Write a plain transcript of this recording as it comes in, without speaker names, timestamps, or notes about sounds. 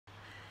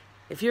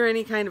If you're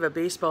any kind of a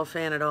baseball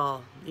fan at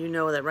all, you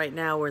know that right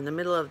now we're in the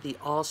middle of the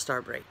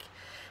All-Star break.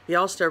 The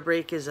All-Star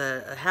break is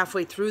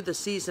halfway through the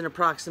season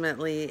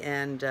approximately,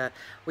 and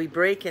we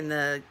break and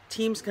the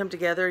teams come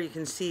together. You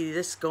can see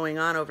this going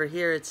on over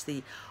here. It's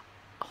the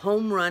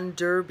Home Run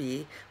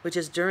Derby, which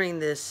is during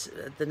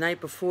the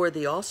night before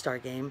the All-Star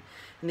game.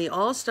 And the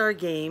All-Star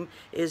game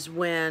is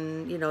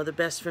when, you know, the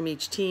best from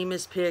each team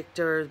is picked,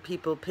 or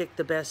people pick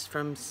the best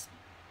from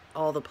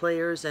all the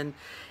players, and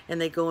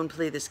they go and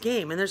play this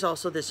game. And there's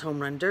also this home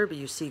run derby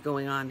you see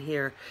going on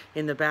here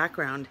in the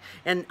background.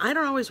 And I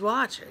don't always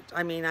watch it.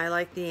 I mean, I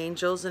like the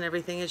Angels and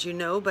everything, as you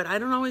know, but I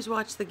don't always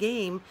watch the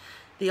game,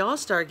 the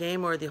All-Star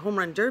game or the home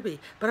run derby.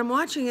 But I'm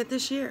watching it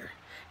this year.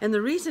 And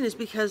the reason is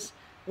because,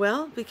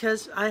 well,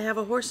 because I have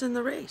a horse in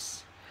the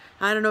race.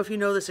 I don't know if you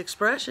know this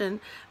expression,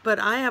 but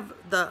I have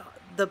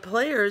the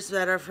players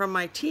that are from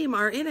my team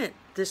are in it.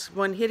 This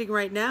one hitting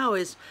right now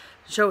is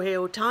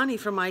Shohei Ohtani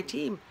from my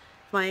team,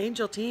 my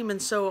Angel team,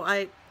 and so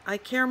I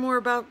care more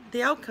about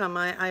the outcome.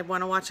 I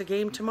want to watch a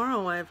game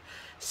tomorrow. I have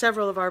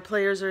several of our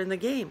players are in the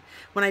game.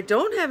 When I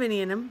don't have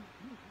any in them,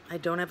 I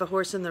don't have a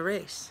horse in the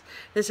race.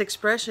 This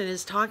expression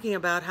is talking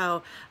about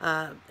how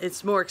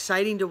it's more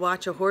exciting to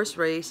watch a horse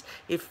race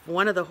if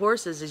one of the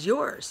horses is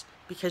yours,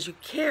 because you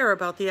care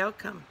about the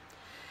outcome.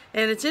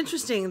 And it's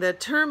interesting, the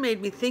term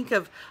made me think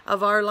of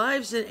our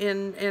lives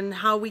in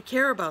how we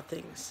care about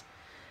things.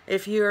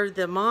 If you're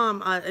the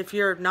mom, if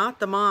you're not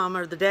the mom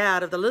or the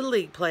dad of the Little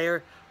League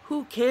player,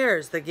 who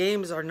cares? The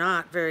games are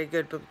not very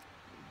good, but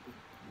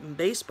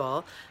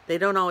baseball, they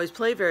don't always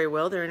play very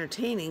well. They're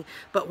entertaining.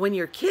 But when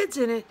your kid's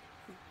in it,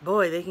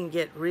 boy, they can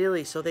get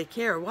really, so they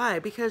care. Why?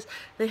 Because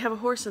they have a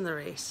horse in the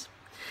race.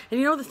 And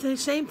you know, the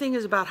same thing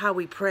is about how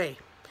we pray.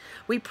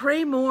 We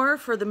pray more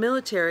for the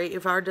military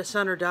if our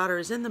son or daughter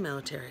is in the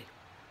military.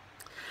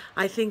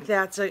 I think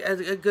that's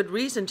a good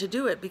reason to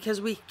do it,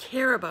 because we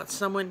care about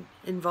someone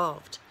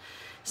involved.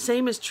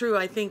 Same is true,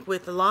 I think,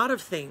 with a lot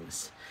of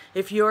things.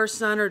 If your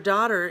son or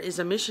daughter is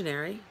a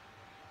missionary,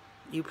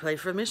 you pray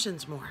for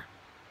missions more.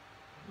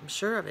 I'm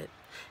sure of it.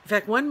 In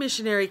fact, one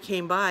missionary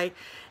came by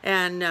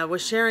and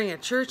was sharing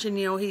at church, and,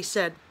 you know, he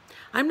said,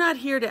 "I'm not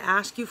here to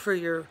ask you for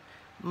your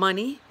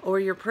money or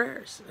your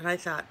prayers." And I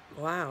thought,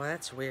 wow,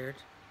 that's weird.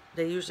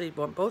 They usually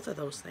want both of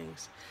those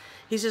things.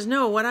 He says,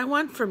 "No, what I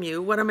want from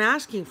you, what I'm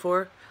asking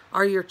for,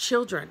 are your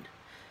children.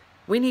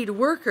 We need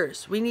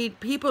workers. We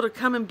need people to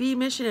come and be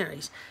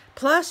missionaries.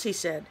 Plus," he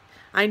said,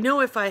 "I know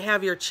if I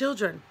have your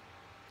children,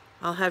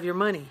 I'll have your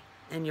money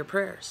and your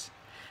prayers,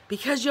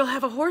 because you'll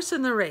have a horse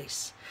in the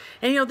race."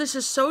 And, you know, this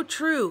is so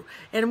true.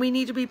 And we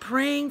need to be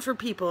praying for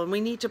people, and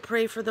we need to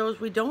pray for those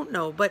we don't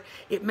know. But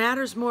it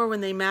matters more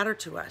when they matter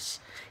to us.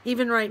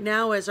 Even right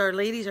now, as our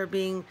ladies are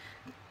being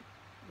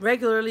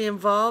regularly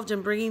involved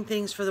in bringing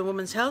things for the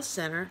Women's Health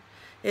Center,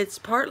 it's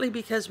partly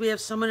because we have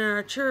someone in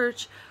our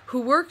church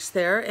who works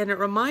there, and it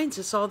reminds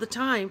us all the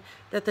time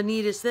that the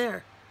need is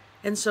there.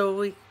 And so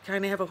we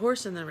kind of have a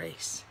horse in the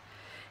race.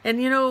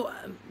 And, you know,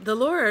 the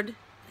Lord,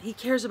 He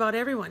cares about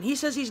everyone. He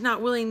says He's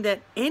not willing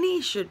that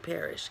any should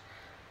perish.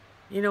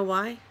 You know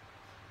why?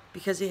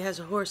 Because He has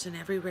a horse in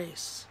every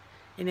race,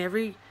 in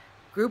every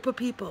group of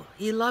people.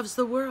 He loves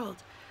the world.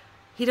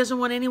 He doesn't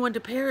want anyone to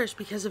perish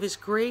because of His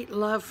great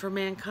love for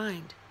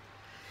mankind.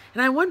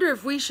 And I wonder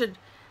if we should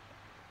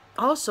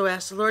also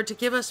ask the Lord to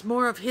give us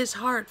more of His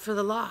heart for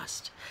the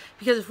lost.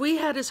 Because if we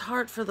had His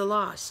heart for the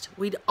lost,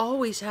 we'd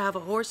always have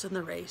a horse in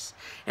the race.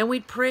 And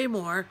we'd pray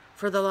more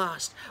for the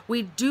lost.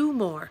 We'd do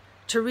more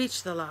to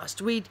reach the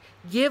lost. We'd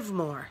give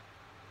more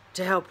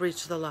to help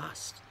reach the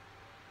lost.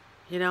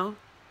 You know?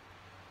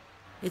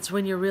 It's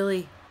when you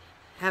really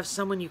have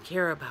someone you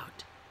care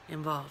about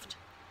involved.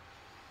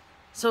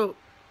 So,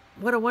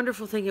 what a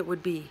wonderful thing it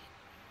would be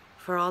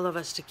for all of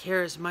us to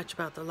care as much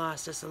about the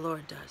lost as the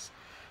Lord does.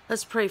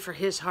 Let's pray for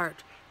His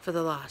heart for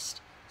the lost,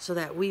 so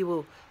that we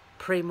will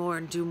pray more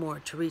and do more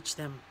to reach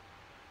them,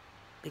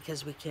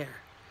 because we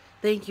care.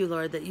 Thank you,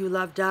 Lord, that You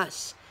loved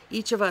us,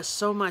 each of us,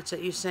 so much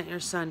that You sent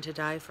Your Son to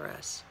die for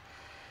us.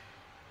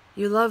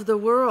 You love the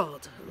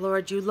world,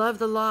 Lord. You love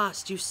the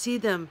lost. You see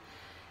them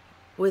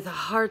with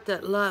a heart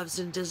that loves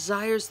and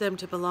desires them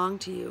to belong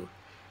to You.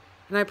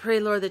 And I pray,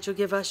 Lord, that You'll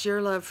give us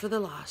Your love for the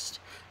lost,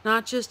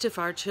 not just if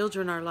our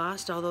children are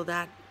lost, although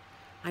that,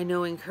 I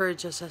know,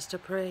 encourages us to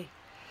pray.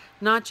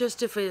 Not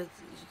just if it's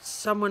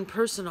someone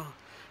personal,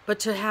 but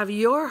to have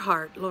Your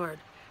heart, Lord,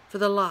 for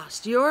the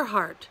lost, Your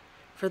heart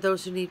for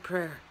those who need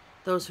prayer,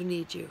 those who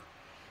need You,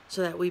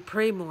 so that we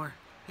pray more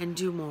and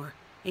do more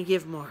and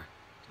give more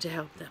to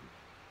help them.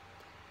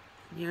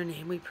 In Your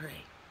name we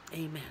pray.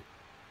 Amen.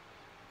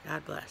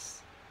 God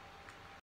bless.